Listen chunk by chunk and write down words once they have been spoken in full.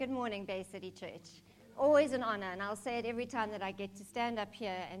Good morning, Bay City Church. Always an honor, and I'll say it every time that I get to stand up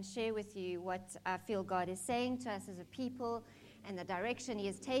here and share with you what I feel God is saying to us as a people and the direction He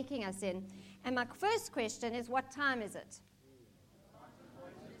is taking us in. And my first question is, what time is it?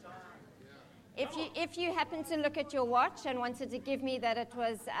 If you happen to look at your watch and wanted to give me that it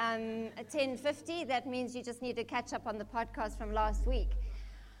was 10:50, that means you just need to catch up on the podcast from last week.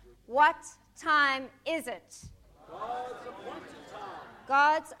 What time is it? God's appointed time.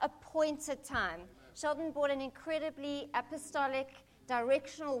 God's appointed time. Sheldon brought an incredibly apostolic,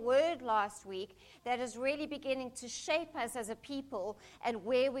 directional word last week that is really beginning to shape us as a people and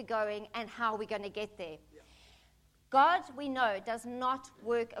where we're going and how we're going to get there. God, we know, does not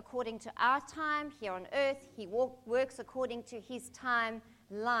work according to our time here on earth. He works according to His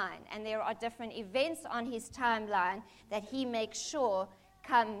timeline. And there are different events on His timeline that He makes sure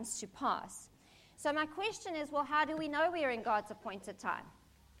comes to pass. So my question is, well, how do we know we are in God's appointed time?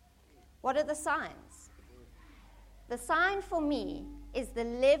 What are the signs? The sign for me is the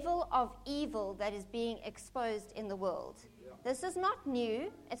level of evil that is being exposed in the world. This is not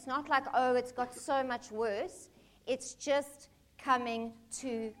new. It's not like, oh, it's got so much worse. It's just coming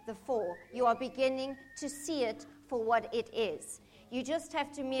to the fore. You are beginning to see it for what it is. You just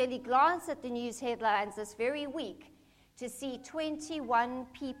have to merely glance at the news headlines this very week to see 21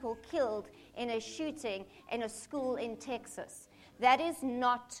 people killed in a shooting in a school in Texas. That is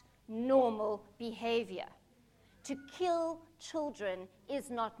not normal behavior. To kill children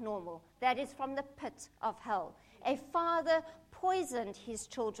is not normal. That is from the pit of hell. A father poisoned his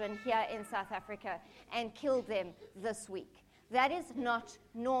children here in South Africa and killed them this week. That is not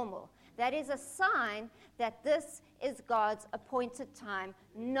normal. That is a sign that this is God's appointed time,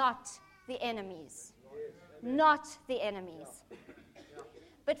 not the enemy's. Not the enemies.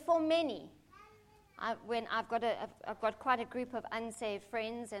 But for many, I've got quite a group of unsaved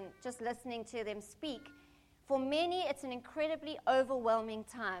friends, and just listening to them speak, for many it's an incredibly overwhelming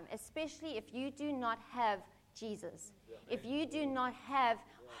time, especially if you do not have Jesus. If you do not have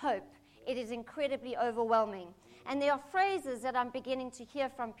hope, it is incredibly overwhelming. And there are phrases that I'm beginning to hear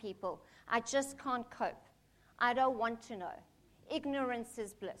from people. I just can't cope. I don't want to know. Ignorance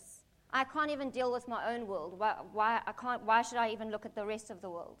is bliss. I can't even deal with my own world. Why should I even look at the rest of the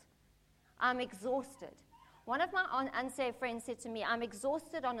world? I'm exhausted. One of my unsaved friends said to me, I'm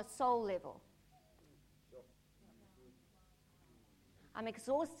exhausted on a soul level. I'm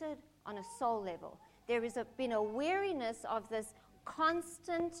exhausted on a soul level. There has been a weariness of this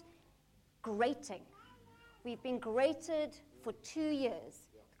constant grating. We've been grated for 2 years.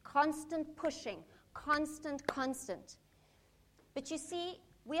 Constant pushing, constant. But you see,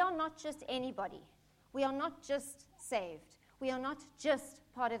 we are not just anybody. We are not just saved. We are not just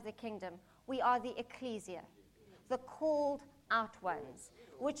part of the kingdom. We are the ecclesia, the called out ones,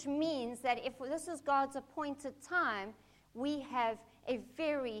 which means that if this is God's appointed time, we have a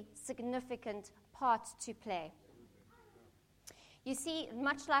very significant part to play. You see,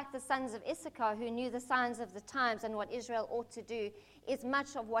 much like the sons of Issachar who knew the signs of the times and what Israel ought to do, is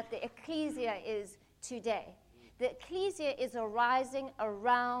much of what the ecclesia is today. The ecclesia is arising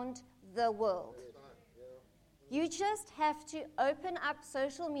around the world. You just have to open up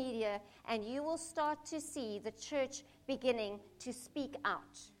social media and you will start to see the church beginning to speak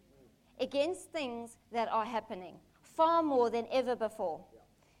out against things that are happening far more than ever before.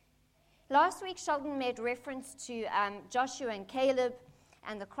 Last week, Sheldon made reference to Joshua and Caleb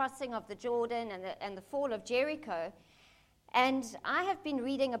and the crossing of the Jordan and the fall of Jericho. And I have been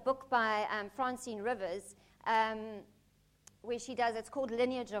reading a book by Francine Rivers, where she does, it's called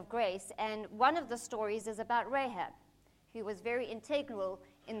Lineage of Grace, and one of the stories is about Rahab, who was very integral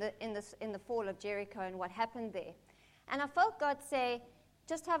in the fall of Jericho and what happened there. And I felt God say,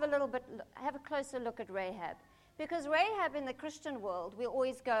 just have a closer look at Rahab, because Rahab in the Christian world, we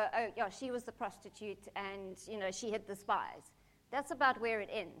always go, oh yeah, she was the prostitute, and she hid the spies. That's about where it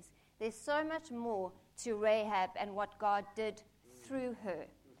ends. There's so much more to Rahab and what God did through her.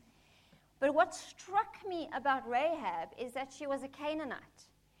 But what struck me about Rahab is that she was a Canaanite.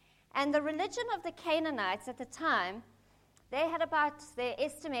 And the religion of the Canaanites at the time, they're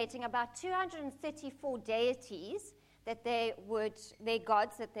estimating about 234 deities their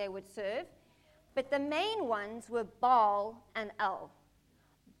gods that they would serve. But the main ones were Baal and El.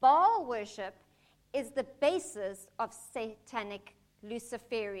 Baal worship is the basis of satanic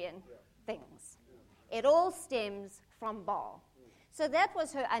Luciferian things. It all stems from Baal. So that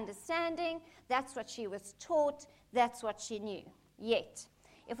was her understanding, that's what she was taught, that's what she knew. Yet,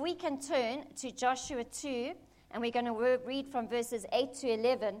 if we can turn to Joshua 2, and we're going to read from verses 8 to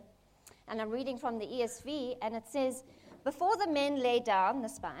 11, and I'm reading from the ESV, and it says, Before the men lay down, the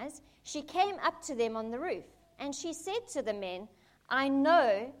spies, she came up to them on the roof, and she said to the men, I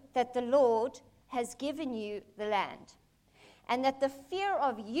know that the Lord has given you the land, and that the fear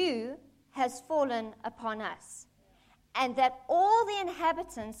of you has fallen upon us, and that all the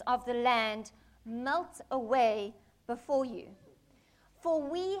inhabitants of the land melt away before you. For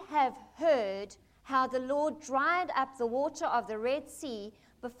we have heard how the Lord dried up the water of the Red Sea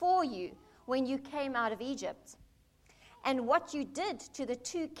before you when you came out of Egypt, and what you did to the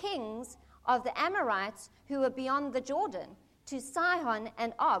 2 kings of the Amorites who were beyond the Jordan, to Sihon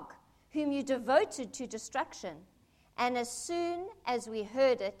and Og, whom you devoted to destruction. And as soon as we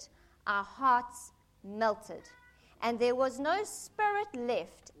heard it, our hearts melted, and there was no spirit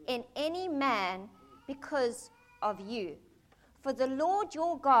left in any man because of you. For the Lord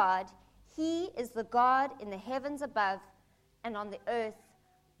your God, he is the God in the heavens above and on the earth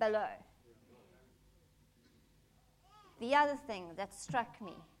below. The other thing that struck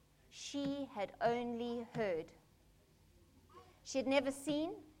me, she had only heard. She had never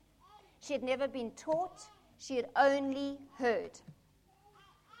seen, she had never been taught, she had only heard.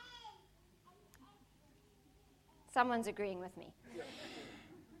 Someone's agreeing with me.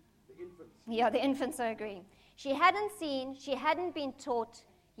 The infants. Yeah, the infants are agreeing. She hadn't seen, she hadn't been taught,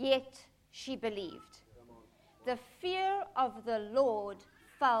 yet she believed. The fear of the Lord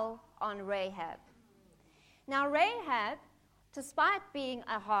fell on Rahab. Now, Rahab, despite being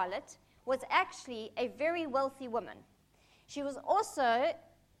a harlot, was actually a very wealthy woman. She was also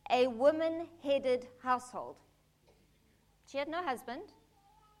a woman-headed household. She had no husband,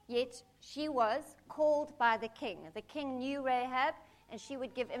 yet she was called by the king. The king knew Rahab, and she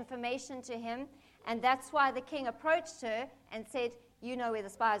would give information to him, and that's why the king approached her and said, you know where the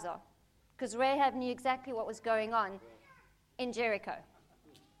spies are, because Rahab knew exactly what was going on in Jericho.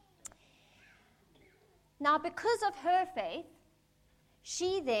 Now, because of her faith,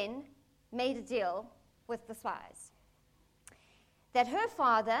 she then made a deal with the spies that her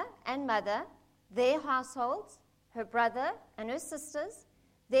father and mother, their households, her brother and her sisters,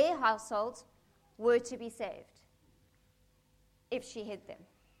 their households were to be saved if she hid them.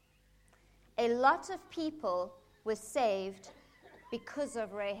 A lot of people were saved because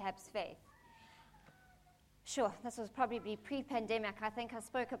of Rahab's faith. Sure, this was probably pre-pandemic. I think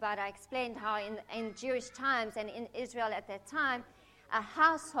I explained how in Jewish times and in Israel at that time, a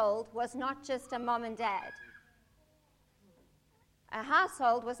household was not just a mom and dad. A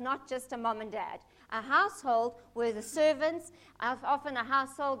household was not just a mom and dad. A household were the servants. Often a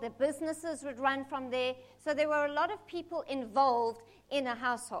household, the businesses would run from there. So there were a lot of people involved in a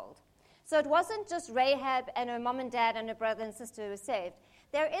household. So it wasn't just Rahab and her mom and dad and her brother and sister who were saved.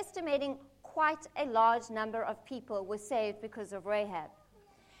 They're estimating quite a large number of people were saved because of Rahab.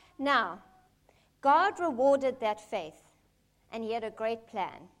 Now, God rewarded that faith, and he had a great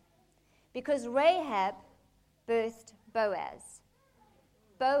plan, because Rahab birthed Boaz.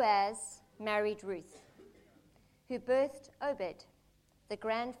 Boaz married Ruth, who birthed Obed, the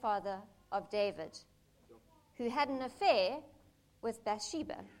grandfather of David, who had an affair with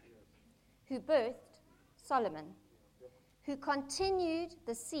Bathsheba, who birthed Solomon, who continued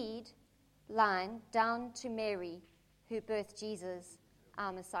the seed line down to Mary, who birthed Jesus,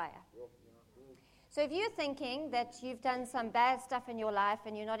 our Messiah. So if you're thinking that you've done some bad stuff in your life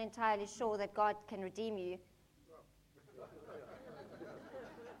and you're not entirely sure that God can redeem you,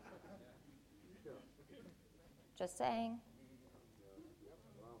 just saying.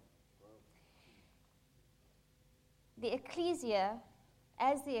 The ecclesia,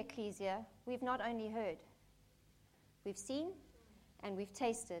 as the ecclesia, we've not only heard, we've seen and we've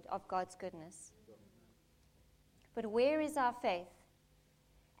tasted of God's goodness. But where is our faith?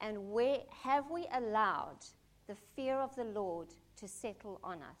 And where have we allowed the fear of the Lord to settle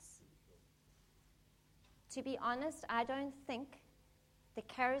on us? To be honest, I don't think the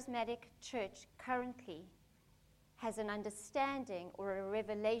charismatic church currently has an understanding or a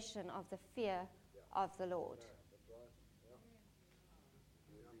revelation of the fear of the Lord.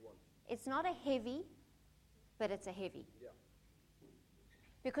 It's not a heavy, but it's a heavy.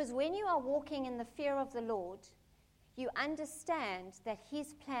 Because when you are walking in the fear of the Lord, you understand that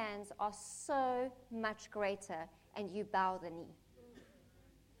his plans are so much greater, and you bow the knee.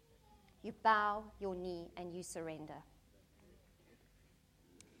 You bow your knee and you surrender.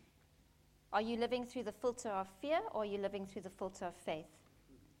 Are you living through the filter of fear, or are you living through the filter of faith?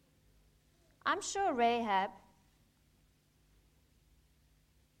 I'm sure Rahab,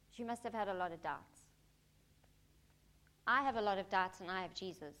 she must have had a lot of doubts. I have a lot of doubts, and I have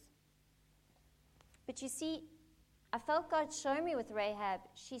Jesus. But you see, I felt God show me with Rahab,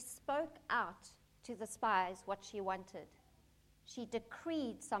 she spoke out to the spies what she wanted. She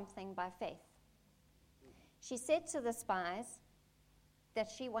decreed something by faith. She said to the spies that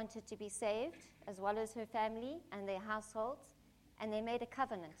she wanted to be saved, as well as her family and their households, and they made a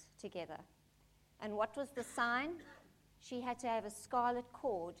covenant together. And what was the sign? She had to have a scarlet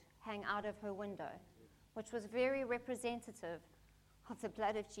cord hang out of her window, which was very representative of the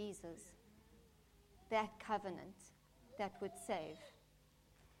blood of Jesus, that covenant that would save.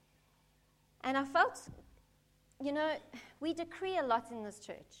 And I felt, we decree a lot in this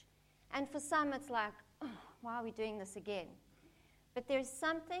church. And for some, it's like, oh, why are we doing this again? But there's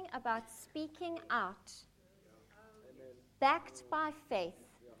something about speaking out, backed by faith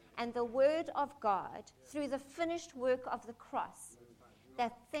and the word of God through the finished work of the cross,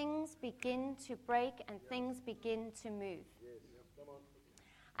 that things begin to break and things begin to move.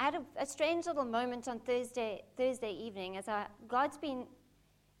 I had a strange little moment on Thursday evening as God's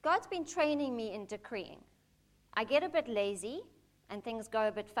been training me in decreeing. I get a bit lazy and things go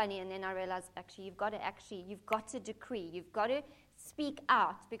a bit funny, and then I realize you've got to decree, you've got to speak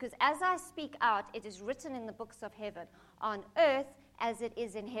out, because as I speak out, it is written in the books of heaven, on earth as it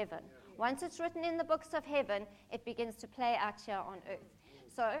is in heaven. Once it's written in the books of heaven, it begins to play out here on earth.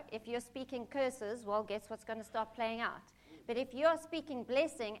 So if you're speaking curses, well, guess what's going to start playing out? But if you're speaking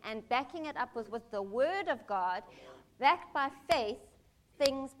blessing and backing it up with the word of God, backed by faith,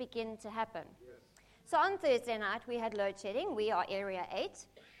 things begin to happen. So on Thursday night, we had load shedding. We are Area 8.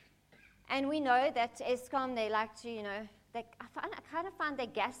 And we know that Eskom, they like to, I kind of find they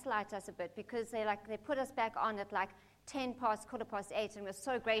gaslight us a bit, because they put us back on at 10 past, 8, and we're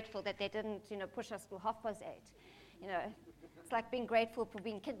so grateful that they didn't, push us till 8:30. It's like being grateful for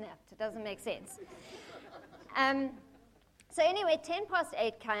being kidnapped. It doesn't make sense. So anyway, 10 past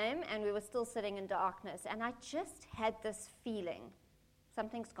 8 came, and we were still sitting in darkness, and I just had this feeling,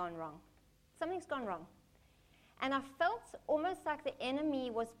 something's gone wrong. Something's gone wrong. And I felt almost like the enemy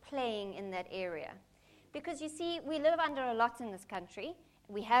was playing in that area. Because you see, we live under a lot in this country.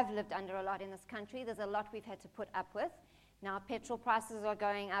 We have lived under a lot in this country. There's a lot we've had to put up with. Now petrol prices are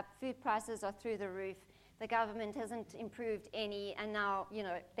going up, food prices are through the roof. The government hasn't improved any, and now,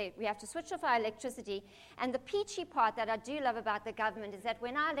 we have to switch off our electricity. And the peachy part that I do love about the government is that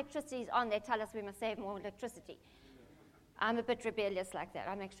when our electricity is on, they tell us we must save more electricity. I'm a bit rebellious like that.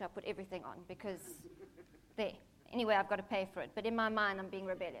 I make sure I put everything on, because anyway, I've got to pay for it. But in my mind, I'm being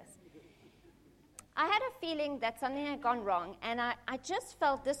rebellious. I had a feeling that something had gone wrong, and I just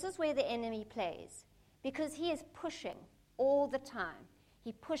felt this is where the enemy plays, because he is pushing all the time.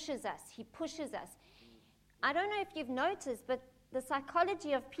 He pushes us. I don't know if you've noticed, but the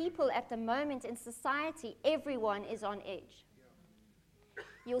psychology of people at the moment in society, everyone is on edge.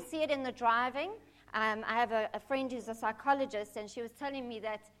 You'll see it in the driving. I have a friend who's a psychologist, and she was telling me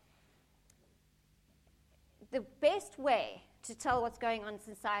that the best way to tell what's going on in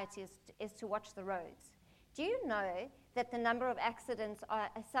society is to watch the roads. Do you know that the number of accidents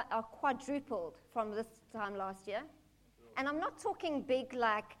are quadrupled from this time last year? And I'm not talking big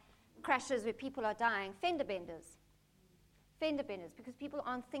crashes where people are dying, fender benders, because people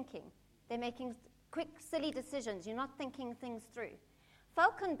aren't thinking. They're making quick, silly decisions. You're not thinking things through.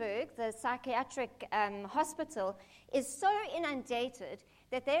 Falkenberg, the psychiatric hospital, is so inundated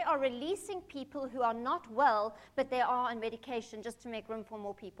that they are releasing people who are not well, but they are on medication just to make room for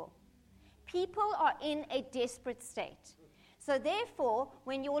more people. People are in a desperate state. So therefore,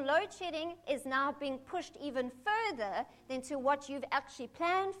 when your load shedding is now being pushed even further than to what you've actually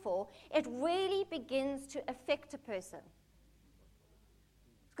planned for, it really begins to affect a person.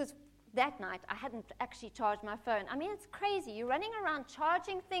 Because that night, I hadn't actually charged my phone. I mean, it's crazy. You're running around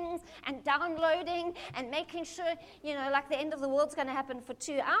charging things and downloading and making sure, the end of the world's going to happen for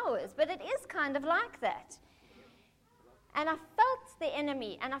 2 hours. But it is kind of like that. And I felt the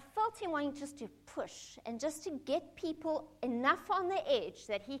enemy, and I felt him wanting just to push and just to get people enough on the edge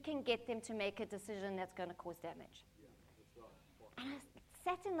that he can get them to make a decision that's going to cause damage. And I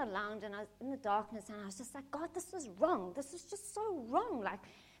sat in the lounge, and I was in the darkness, and I was just like, God, this is wrong. This is just so wrong.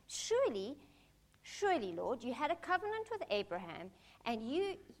 Surely, Lord, you had a covenant with Abraham, and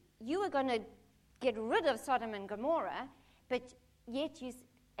you were going to get rid of Sodom and Gomorrah, but yet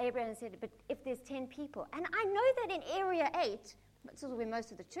Abraham said, but if there's 10 people, and I know that in Area 8, this is where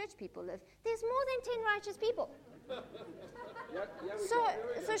most of the church people live, there's more than 10 righteous people.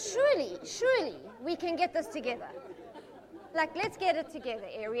 So surely we can get this together. Let's get it together.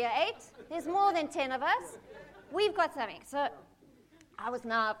 Area 8, there's more than 10 of us. We've got something. So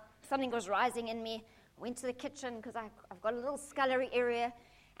something was rising in me. I went to the kitchen because I've got a little scullery area,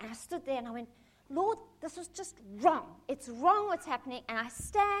 and I stood there and I went, Lord, this was just wrong. It's wrong what's happening. And I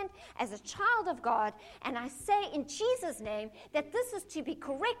stand as a child of God and I say in Jesus' name that this is to be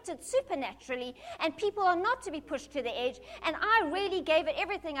corrected supernaturally and people are not to be pushed to the edge. And I really gave it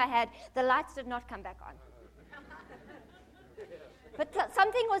everything I had. The lights did not come back on. But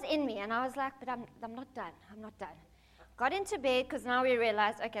something was in me and I was like, but I'm not done. I'm not done. Got into bed because now we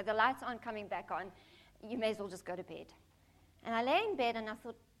realized, okay, the lights aren't coming back on. You may as well just go to bed. And I lay in bed and I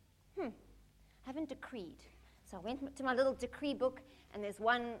thought, I haven't decreed. So I went to my little decree book, and there's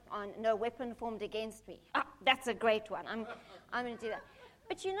one on no weapon formed against me. That's a great one. I'm going to do that.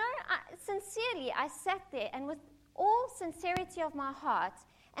 But you know, sincerely, I sat there, and with all sincerity of my heart,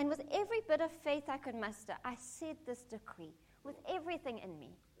 and with every bit of faith I could muster, I said this decree with everything in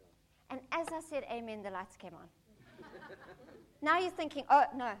me. And as I said amen, the lights came on. Now you're thinking, oh,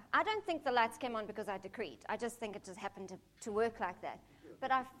 no, I don't think the lights came on because I decreed. I just think it just happened to work like that.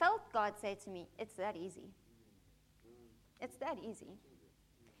 But I felt God say to me, it's that easy. It's that easy.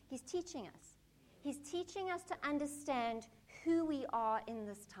 He's teaching us. He's teaching us to understand who we are in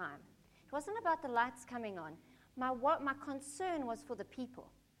this time. It wasn't about the lights coming on. My concern was for the people.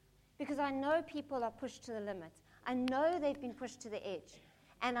 Because I know people are pushed to the limit. I know they've been pushed to the edge.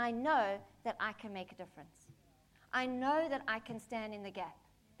 And I know that I can make a difference. I know that I can stand in the gap.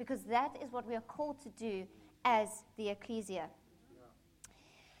 Because that is what we are called to do as the ecclesia.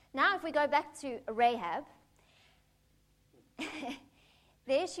 Now, if we go back to Rahab,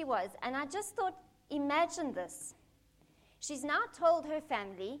 there she was. And I just thought, imagine this. She's now told her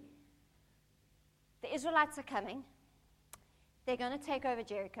family, the Israelites are coming. They're going to take over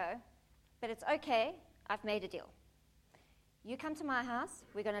Jericho. But it's okay. I've made a deal. You come to my house.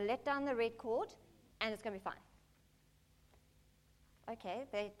 We're going to let down the red cord. And it's going to be fine. Okay,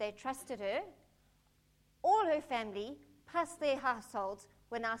 they trusted her. All her family, plus their households,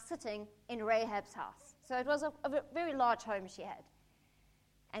 were now sitting in Rahab's house. So it was a very large home she had.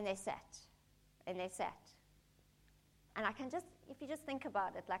 And they sat. And they sat. And I can just, if you just think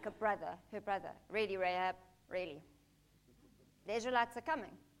about it, like a brother, her brother. Really, Rahab? Really? The Israelites are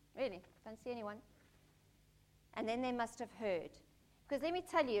coming. Really? Don't see anyone. And then they must have heard. Because let me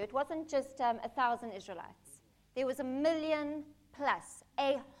tell you, it wasn't just 1,000 Israelites. There was 1 million plus.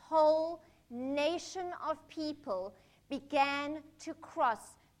 A whole nation of people began to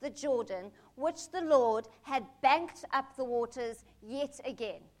cross the Jordan, which the Lord had banked up the waters yet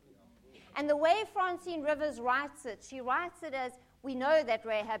again. And the way Francine Rivers writes it, she writes it as, we know that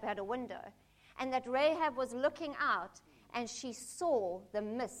Rahab had a window, and that Rahab was looking out, and she saw the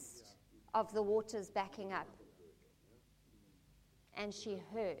mist of the waters backing up. And she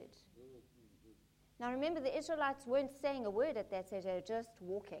heard. Now remember, the Israelites weren't saying a word at that stage, they were just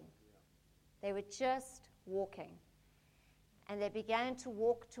walking. They were just walking. And they began to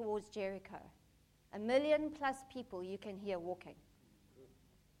walk towards Jericho. 1 million plus people you can hear walking.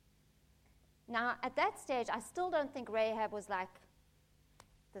 Now, at that stage, I still don't think Rahab was like,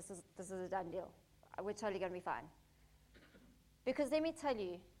 this is a done deal. We're totally going to be fine. Because let me tell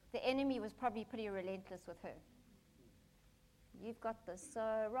you, the enemy was probably pretty relentless with her. You've got this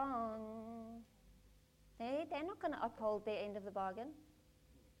so wrong. They're not going to uphold their end of the bargain.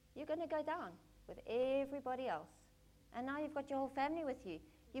 You're going to go down with everybody else. And now you've got your whole family with you.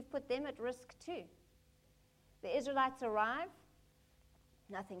 You've put them at risk too. The Israelites arrive.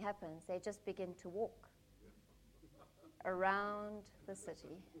 Nothing happens. They just begin to walk around the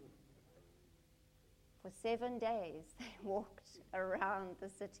city. For 7 days, they walked around the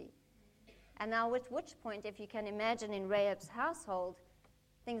city. And now at which point, if you can imagine in Rahab's household,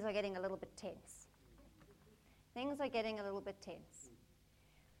 things are getting a little bit tense. Things are getting a little bit tense.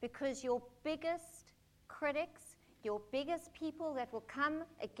 Because your biggest critics, your biggest people that will come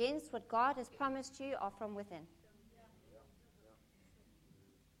against what God has promised you are from within.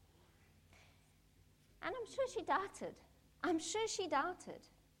 And I'm sure she doubted. I'm sure she doubted.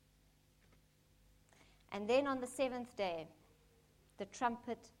 And then on the 7th day, the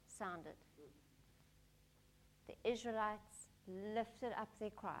trumpet sounded. The Israelites lifted up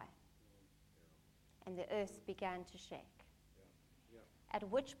their cry, and the earth began to shake. At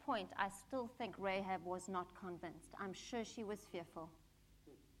which point, I still think Rahab was not convinced. I'm sure she was fearful.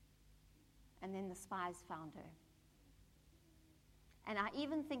 And then the spies found her. And I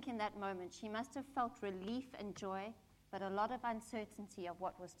even think in that moment, she must have felt relief and joy, but a lot of uncertainty of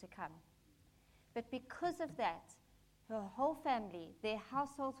what was to come. But because of that, her whole family, their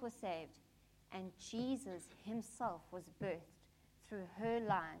households were saved, and Jesus himself was birthed through her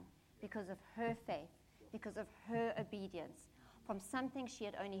line because of her faith, because of her obedience, from something she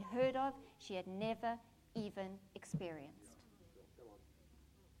had only heard of, she had never even experienced.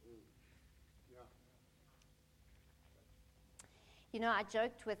 You know, I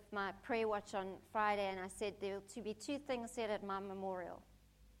joked with my prayer watch on Friday, and I said there were to be two things said at my memorial,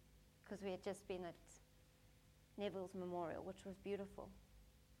 because we had just been at Neville's memorial, which was beautiful.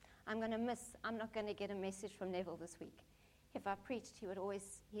 I'm not going to get a message from Neville this week. If I preached, he'd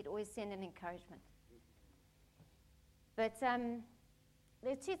always send an encouragement. But there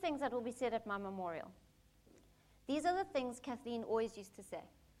are two things that will be said at my memorial. These are the things Kathleen always used to say.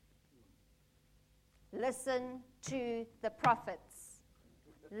 Listen to the prophets.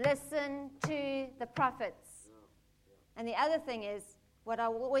 Listen to the prophets. And the other thing is, what I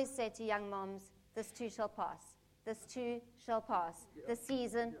will always say to young moms, this too shall pass. This too shall pass. The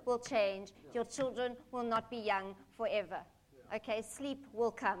season will change. Your children will not be young forever. Okay, sleep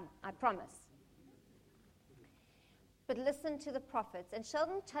will come, I promise. But listen to the prophets. And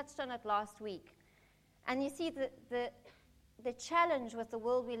Sheldon touched on it last week. And you see, the challenge with the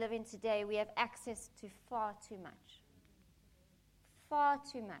world we live in today, we have access to far too much. Far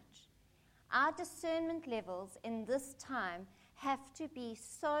too much. Our discernment levels in this time have to be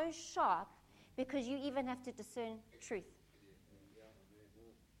so sharp because you even have to discern truth.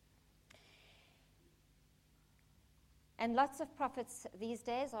 And lots of prophets these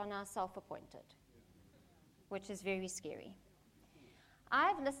days are now self-appointed, which is very scary.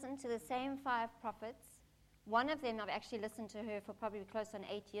 I've listened to the same 5 prophets. One of them I've actually listened to her for probably close on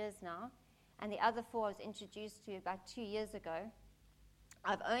 8 years now, and the other 4 I was introduced to about 2 years ago.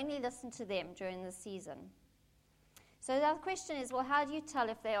 I've only listened to them during the season. So the question is, well, how do you tell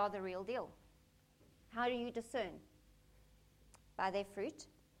if they are the real deal? How do you discern? By their fruit.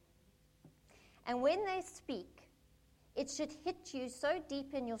 And when they speak, it should hit you so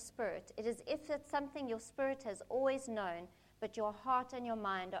deep in your spirit. It is if it's something your spirit has always known, but your heart and your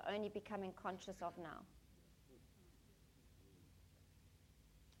mind are only becoming conscious of now.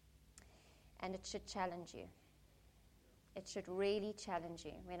 And it should challenge you. It should really challenge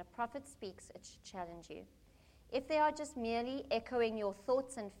you. When a prophet speaks, it should challenge you. If they are just merely echoing your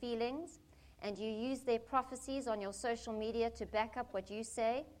thoughts and feelings, and you use their prophecies on your social media to back up what you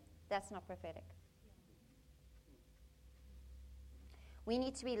say, that's not prophetic. We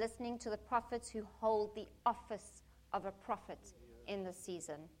need to be listening to the prophets who hold the office of a prophet in this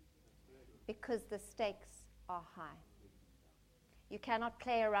season, because the stakes are high. You cannot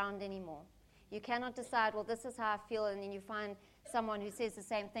play around anymore. You cannot decide, well, this is how I feel, and then you find someone who says the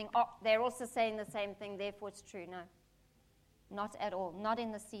same thing. Oh, they're also saying the same thing, therefore it's true. No, not at all. Not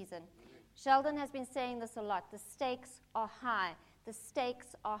in this season. Sheldon has been saying this a lot. The stakes are high. The stakes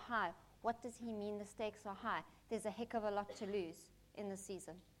are high. What does he mean the stakes are high? There's a heck of a lot to lose in this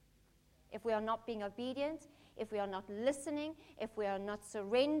season. If we are not being obedient, if we are not listening, if we are not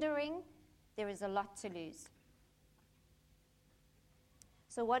surrendering, there is a lot to lose.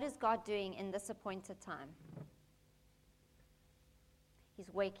 So what is God doing in this appointed time? He's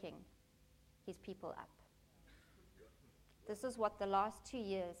waking his people up. This is what the last 2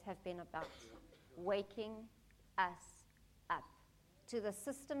 years have been about. Waking us up to the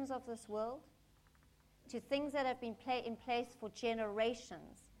systems of this world, to things that have been in place for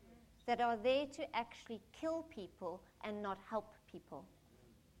generations, that are there to actually kill people and not help people.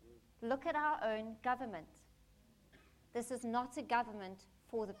 Look at our own government. This is not a government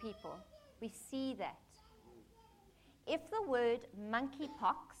for the people. We see that. If the word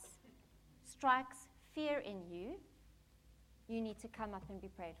monkeypox strikes fear in you, you need to come up and be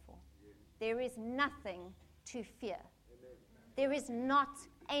prayed for. There is nothing to fear. There is not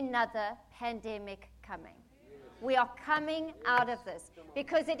another pandemic coming. We are coming out of this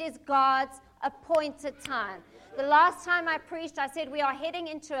because it is God's appointed time. The last time I preached, I said we are heading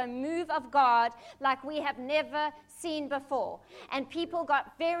into a move of God like we have never seen before. And people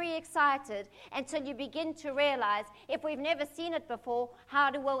got very excited until you begin to realize if we've never seen it before,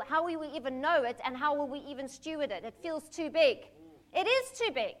 how will we even know it, and how will we even steward it? It feels too big. It is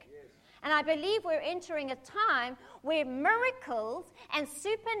too big. And I believe we're entering a time where miracles and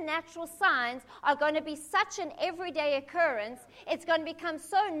supernatural signs are going to be such an everyday occurrence. It's going to become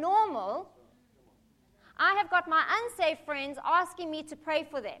so normal. I have got my unsaved friends asking me to pray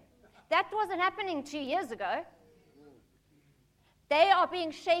for them. That wasn't happening 2 years ago. They are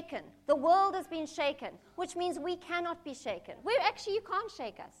being shaken. The world is being shaken, which means we cannot be shaken. You can't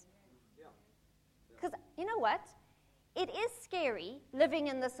shake us. Because you know what? It is scary living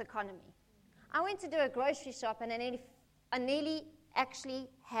in this economy. I went to do a grocery shop and I nearly actually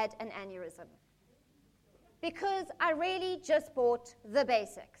had an aneurysm. Because I really just bought the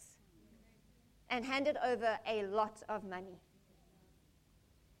basics and handed over a lot of money.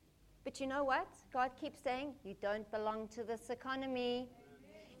 But you know what? God keeps saying, you don't belong to this economy.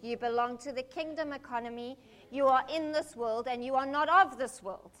 You belong to the kingdom economy. You are in this world and you are not of this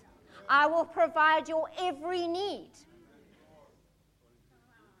world. I will provide your every need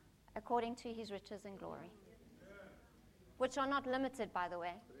according to his riches and glory, which are not limited, by the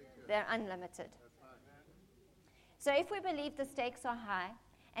way. They're unlimited. So if we believe the stakes are high,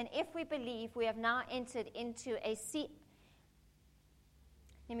 and if we believe we have now entered into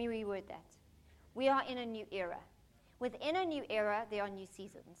let me reword that. We are in a new era. Within a new era, there are new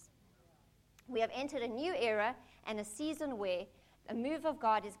seasons. We have entered a new era and a season where a move of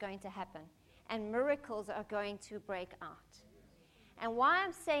God is going to happen and miracles are going to break out. And why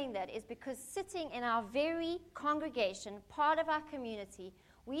I'm saying that is because sitting in our very congregation, part of our community,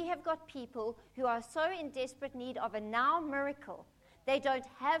 we have got people who are so in desperate need of a now miracle. They don't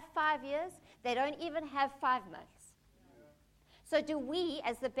have 5 years. They don't even have 5 months. So do we,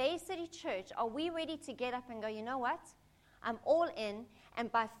 as the Bay City Church, are we ready to get up and go, you know what? I'm all in, and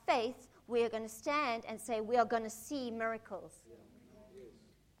by faith, we are going to stand and say we are going to see miracles.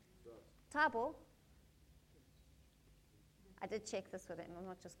 Tabo, I did check this with him. I'm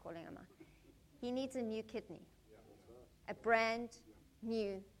not just calling him out. He needs a new kidney, a brand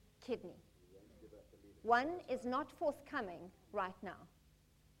new kidney. One is not forthcoming right now.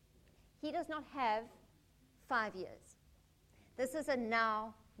 He does not have 5 years. This is a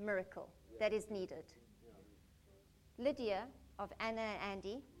now miracle that is needed. Lydia of Anna and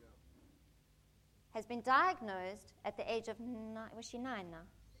Andy has been diagnosed at the age of 9. Was she 9 now?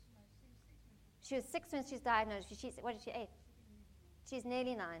 She was 6 when she was diagnosed. What is she, 8? She's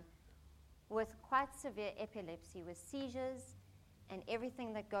nearly 9, with quite severe epilepsy, with seizures and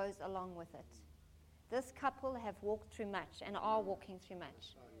everything that goes along with it. This couple have walked through much and are walking through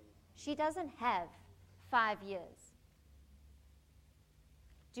much. She doesn't have 5 years.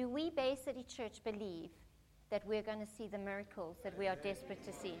 Do we, Bay City Church, believe that we're going to see the miracles that we are desperate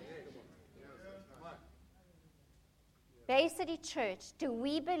to see? Bay City Church, do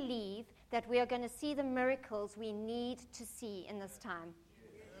we believe that we are going to see the miracles we need to see in this time?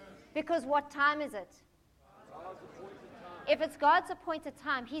 Because what time is it? If it's God's appointed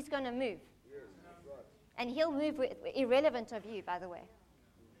time, he's going to move. And he'll move irrelevant of you, by the way.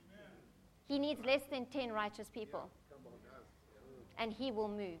 He needs less than 10 righteous people. And he will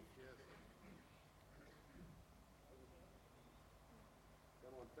move.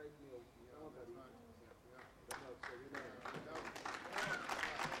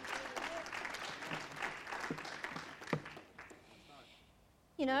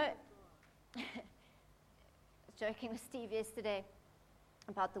 You know, I was joking with Steve yesterday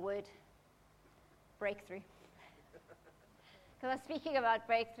about the word breakthrough. Because I was speaking about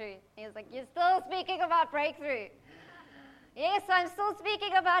breakthrough. He was like, you're still speaking about breakthrough. Yes, I'm still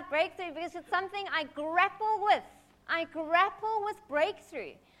speaking about breakthrough because it's something I grapple with. I grapple with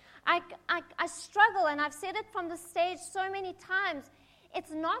breakthrough. I struggle, and I've said it from the stage so many times.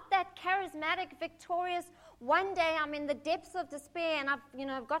 It's not that charismatic, victorious, one day I'm in the depths of despair and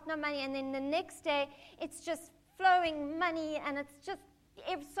I've got no money, and then the next day it's just flowing money and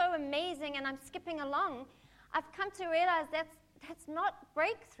it's so amazing and I'm skipping along. I've come to realize that's not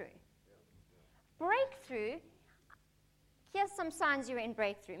breakthrough. Breakthrough, here's some signs you're in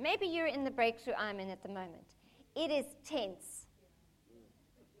breakthrough. Maybe you're in the breakthrough I'm in at the moment. It is tense.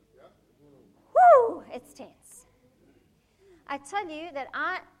 Woo! It's tense. I tell you that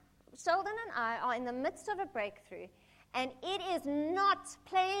Sheldon and I are in the midst of a breakthrough, and it is not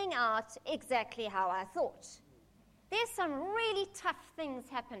playing out exactly how I thought. There's some really tough things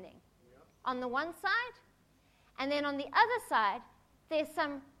happening on the one side, and then on the other side, there's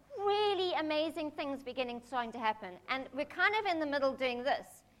some really amazing things starting to happen. And we're kind of in the middle doing this.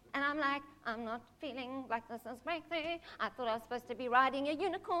 And I'm like, I'm not feeling like this is breakthrough. I thought I was supposed to be riding a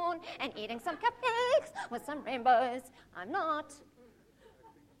unicorn and eating some cupcakes with some rainbows. I'm not.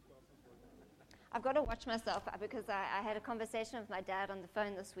 I've got to watch myself because I had a conversation with my dad on the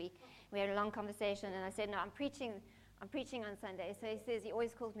phone this week. We had a long conversation, and I said, no, I'm preaching on Sunday. So he says, he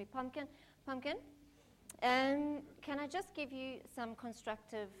always calls me Pumpkin. Pumpkin, can I just give you some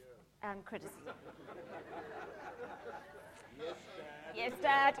constructive criticism? Yes,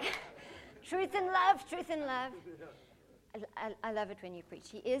 Dad. Truth in love, truth in love. I love it when you preach.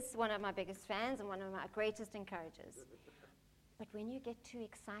 He is one of my biggest fans and one of my greatest encouragers. But when you get too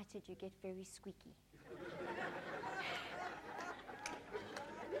excited, you get very squeaky.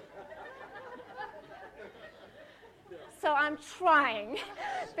 So I'm trying,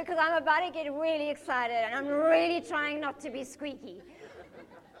 because I'm about to get really excited, and I'm really trying not to be squeaky.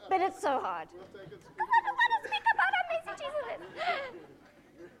 But it's so hard. Because I don't want to speak about how amazing Jesus is.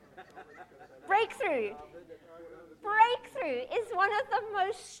 Breakthrough. breakthrough is one of the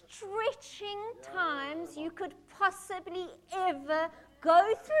most stretching times you could possibly ever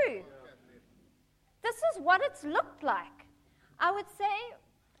go through. This is what it's looked like. I would say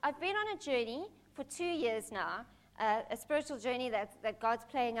I've been on a journey for 2 years now, a spiritual journey that God's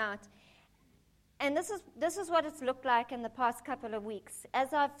playing out. And this is what it's looked like in the past couple of weeks.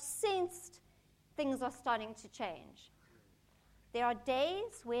 As I've sensed things are starting to change. There are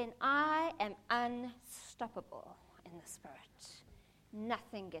days when I am unstoppable in the Spirit.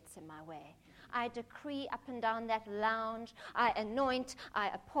 Nothing gets in my way. I decree up and down that lounge. I anoint, I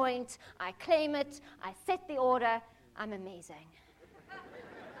appoint, I claim it, I set the order. I'm amazing.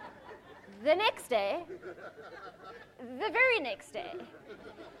 The next day, the very next day,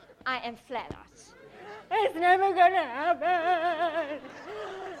 I am flat out. It's never going to happen.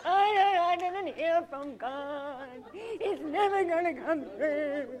 I didn't hear from God. It's never going to come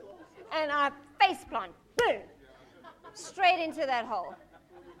through. And I face plant, boom, straight into that hole.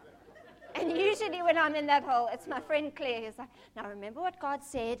 And usually when I'm in that hole, it's my friend Claire who's like, now remember what God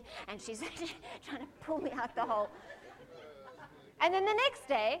said? And she's trying to pull me out the hole. And then the next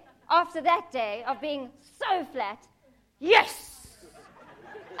day, after that day of being so flat, yes!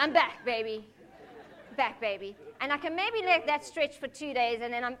 I'm back, baby. Back, baby. And I can maybe let that stretch for 2 days,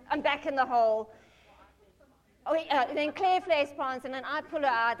 and then I'm back in the hole. Then Claire flares plants, and then I pull her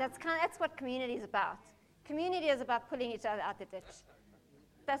out. That's what community is about. Community is about pulling each other out the ditch.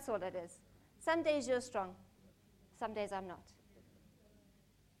 That's all it is. Some days you're strong. Some days I'm not.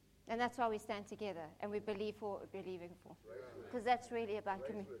 And that's why we stand together, and we believe for what we're believing for. Because that's really about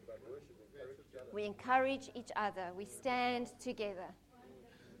community. We encourage each other. We stand together.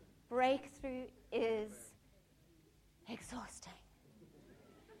 Breakthrough is exhausting.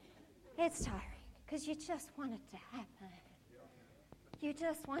 It's tiring because you just want it to happen. You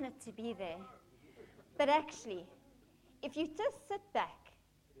just want it to be there. But actually, if you just sit back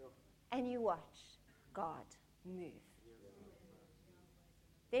and you watch God move,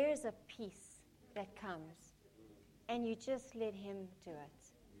 there is a peace that comes and you just let Him do it.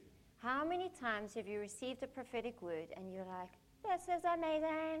 How many times have you received a prophetic word and you're like, this is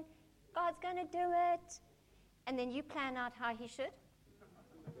amazing, God's going to do it, and then you plan out how He should?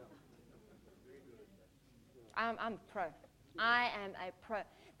 I'm pro. I am a pro.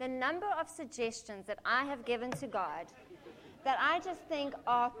 The number of suggestions that I have given to God that I just think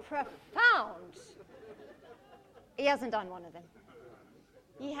are profound, He hasn't done one of them.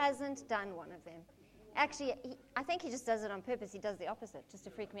 He hasn't done one of them. Actually, I think He just does it on purpose. He does the opposite, just to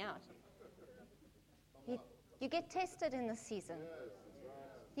freak me out. You get tested in this season.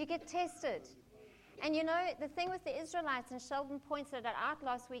 You get tested. And you know, the thing with the Israelites, and Sheldon pointed it out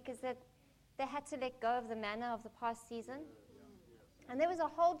last week, is that they had to let go of the manna of the past season. And there was a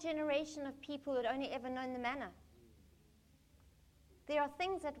whole generation of people who had only ever known the manna. There are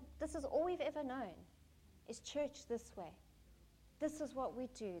things that this is all we've ever known, is church this way. This is what we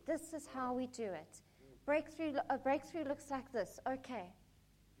do. This is how we do it. A breakthrough looks like this. Okay.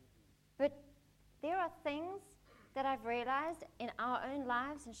 But there are things that I've realized in our own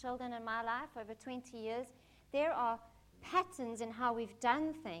lives, in Sheldon and my life over 20 years, there are patterns in how we've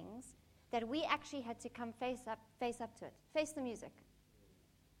done things that we actually had to come face up to it. Face the music.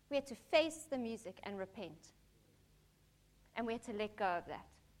 We had to face the music and repent. And we had to let go of that.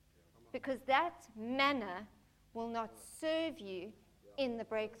 Because that manna will not serve you in the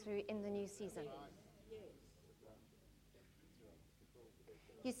breakthrough in the new season.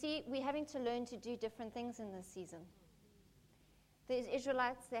 You see, we're having to learn to do different things in this season. The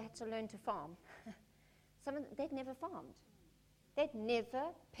Israelites, they had to learn to farm. They'd never farmed. They'd never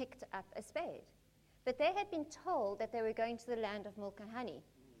picked up a spade. But they had been told that they were going to the land of milk and honey,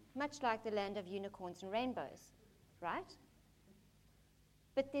 much like the land of unicorns and rainbows, right?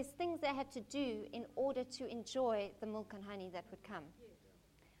 But there's things they had to do in order to enjoy the milk and honey that would come.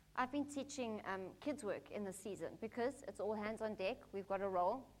 I've been teaching kids work in this season because it's all hands on deck. We've got a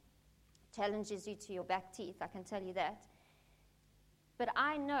role. Challenges you to your back teeth, I can tell you that. But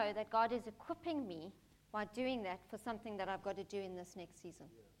I know that God is equipping me by doing that for something that I've got to do in this next season.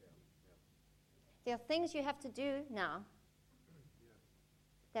 There are things you have to do now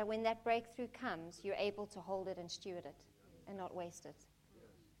that when that breakthrough comes, you're able to hold it and steward it and not waste it.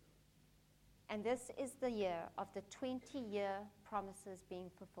 And this is the year of the 20-year promises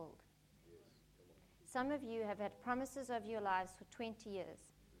being fulfilled. Some of you have had promises of your lives for 20 years.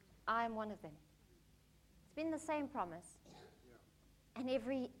 I am one of them. It's been the same promise. And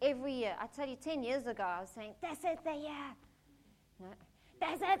every year, I tell you, 10 years ago, I was saying, this is the year. No,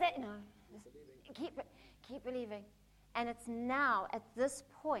 this is it. No, keep believing. And it's now, at this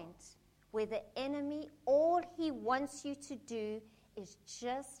point, where the enemy, all he wants you to do is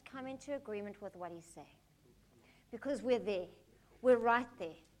just come into agreement with what he's saying. Because we're there. We're right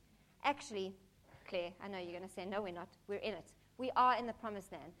there. Actually, Claire, I know you're going to say, no, we're not. We're in it. We are in the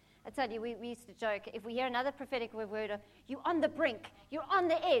promised land. I tell you, we used to joke, if we hear another prophetic word, you're on the brink, you're on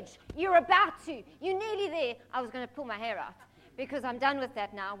the edge, you're about to, you're nearly there. I was going to pull my hair out because I'm done with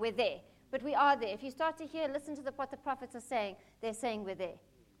that now. We're there. But we are there. If you start to listen to what the prophets are saying, they're saying we're there.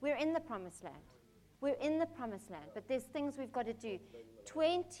 We're in the promised land. We're in the promised land. But there's things we've got to do.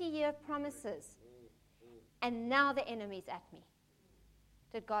 20-year promises. And now the enemy's at me.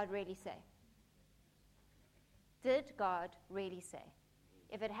 Did God really say? Did God really say?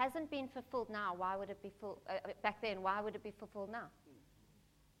 If it hasn't been fulfilled now, why would it be back then? Why would it be fulfilled now?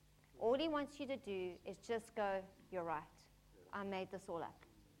 All he wants you to do is just go, you're right. I made this all up.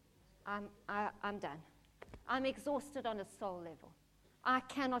 I'm done. I'm exhausted on a soul level. I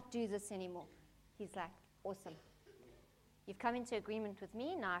cannot do this anymore. He's like, awesome. You've come into agreement with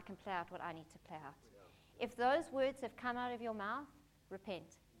me. Now I can play out what I need to play out. If those words have come out of your mouth,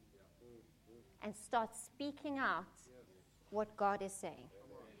 repent. And start speaking out what God is saying.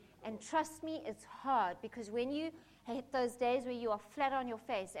 And trust me, it's hard, because when you hit those days where you are flat on your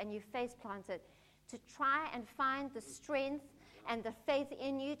face and you face planted, to try and find the strength and the faith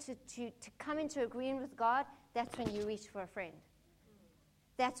in you to come into agreement with God, that's when you reach for a friend.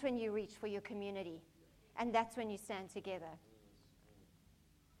 That's when you reach for your community. And that's when you stand together.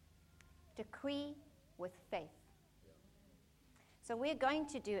 Decree with faith. So we're going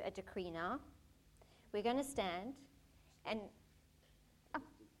to do a decree now. We're going to stand and...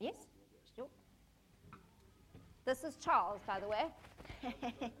 Yes? Sure. This is Charles, by the way.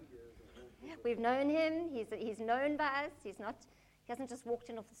 We've known him. He's known by us. He hasn't just walked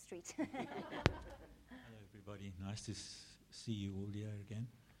in off the street. Hello, everybody. Nice to see you all here again.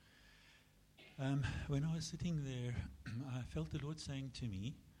 When I was sitting there, I felt the Lord saying to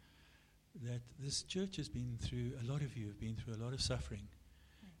me that this church has been through, a lot of you have been through a lot of suffering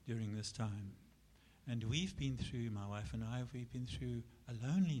during this time. And we've been through, my wife and I, we've been through a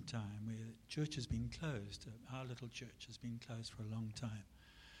lonely time where the church has been closed. Our little church has been closed for a long time.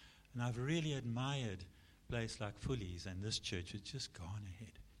 And I've really admired a place like Fully's, and this church has just gone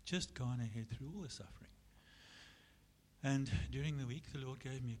ahead through all the suffering. And during the week, the Lord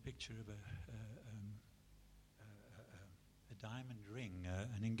gave me a picture of a diamond ring,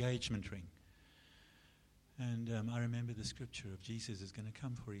 an engagement ring. And I remember the scripture of Jesus is going to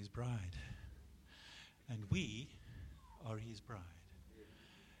come for his bride. And we are his bride.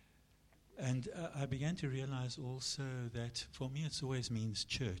 And I began to realize also that for me it always means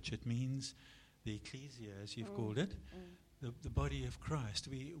church. It means the ecclesia, as you've called it, the body of Christ.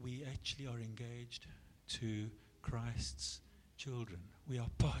 We actually are engaged to Christ's children. We are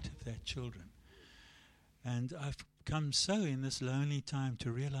part of that children. And I've come so in this lonely time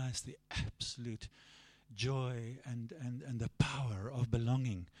to realize the absolute joy and the power of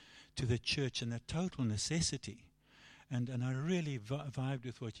belonging to the church and the total necessity. And I really vibed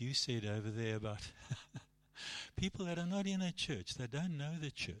with what you said over there about people that are not in a church, that don't know the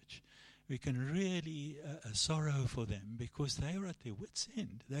church. We can really sorrow for them because they are at their wits'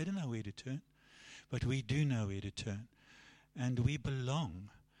 end. They don't know where to turn, but we do know where to turn. And we belong.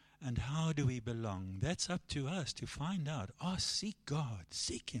 And how do we belong? That's up to us to find out. Seek God,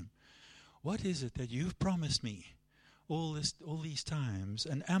 seek him. What is it that you've promised me all these times?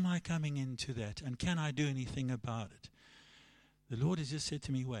 And am I coming into that? And can I do anything about it? The Lord has just said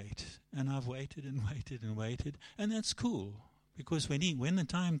to me, wait. And I've waited and waited and waited. And that's cool. Because when the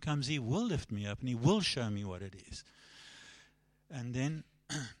time comes, he will lift me up and he will show me what it is. And then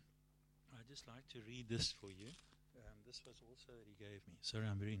I'd just like to read this for you. This was also that he gave me. Sorry,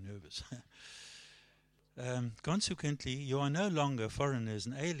 I'm very nervous. Consequently, you are no longer foreigners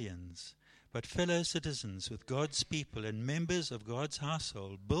and aliens, but fellow citizens with God's people and members of God's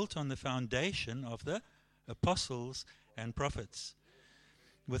household, built on the foundation of the apostles and prophets,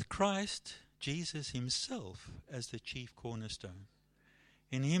 with Christ Jesus himself as the chief cornerstone.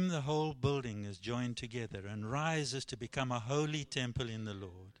 In him the whole building is joined together and rises to become a holy temple in the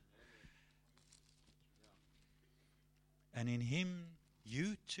Lord. And in him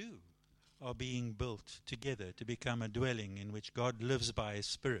you too are being built together to become a dwelling in which God lives by his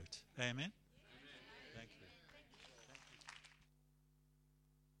Spirit. Amen? Thank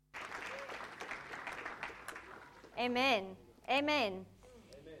you. Amen. Amen.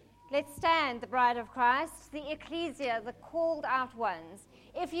 Let's stand, the bride of Christ, the ecclesia, the called out ones.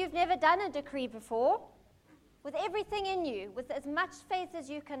 If you've never done a decree before, with everything in you, with as much faith as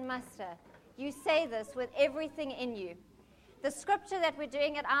you can muster, you say this with everything in you. The scripture that we're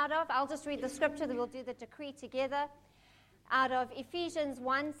doing it out of, I'll just read the scripture, that we'll do the decree together. Out of Ephesians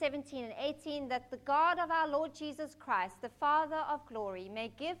 1:17 and 18, that the God of our Lord Jesus Christ, the Father of glory, may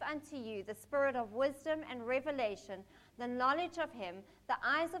give unto you the spirit of wisdom and revelation, the knowledge of him, the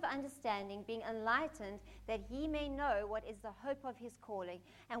eyes of understanding being enlightened, that ye may know what is the hope of his calling,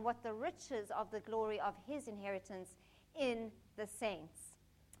 and what the riches of the glory of his inheritance in the saints.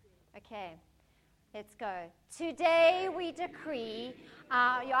 Okay, let's go. Today we decree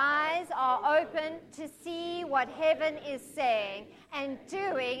your eyes are open to see what heaven is saying and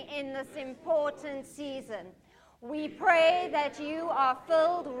doing in this important season. We pray that you are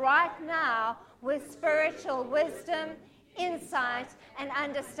filled right now with spiritual wisdom, insight, and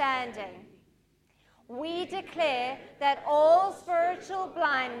understanding. We declare that all spiritual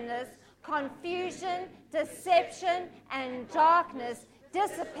blindness, confusion, deception, and darkness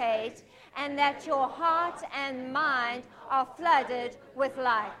dissipate, and that your heart and mind are flooded with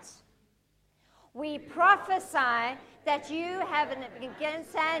light. We prophesy that you have an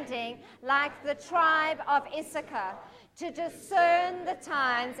understanding like the tribe of Issachar to discern the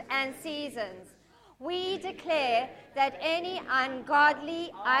times and seasons. We declare that any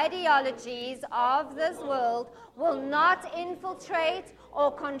ungodly ideologies of this world will not infiltrate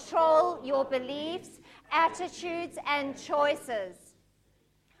or control your beliefs, attitudes, and choices.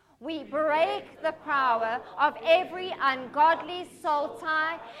 We break the power of every ungodly soul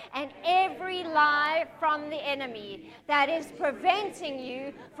tie and every lie from the enemy that is preventing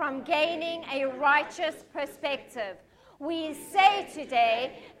you from gaining a righteous perspective. We say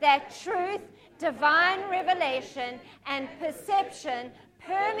today that truth, divine revelation, and perception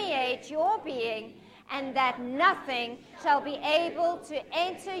permeate your being, and that nothing shall be able to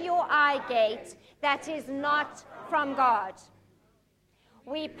enter your eye gate that is not from God.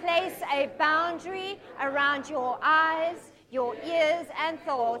 We place a boundary around your eyes, your ears, and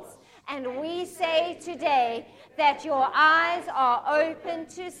thoughts, and we say today that your eyes are open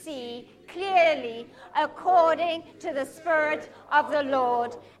to see clearly according to the Spirit of the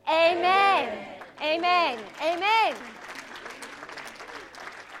Lord. Amen. Amen. Amen.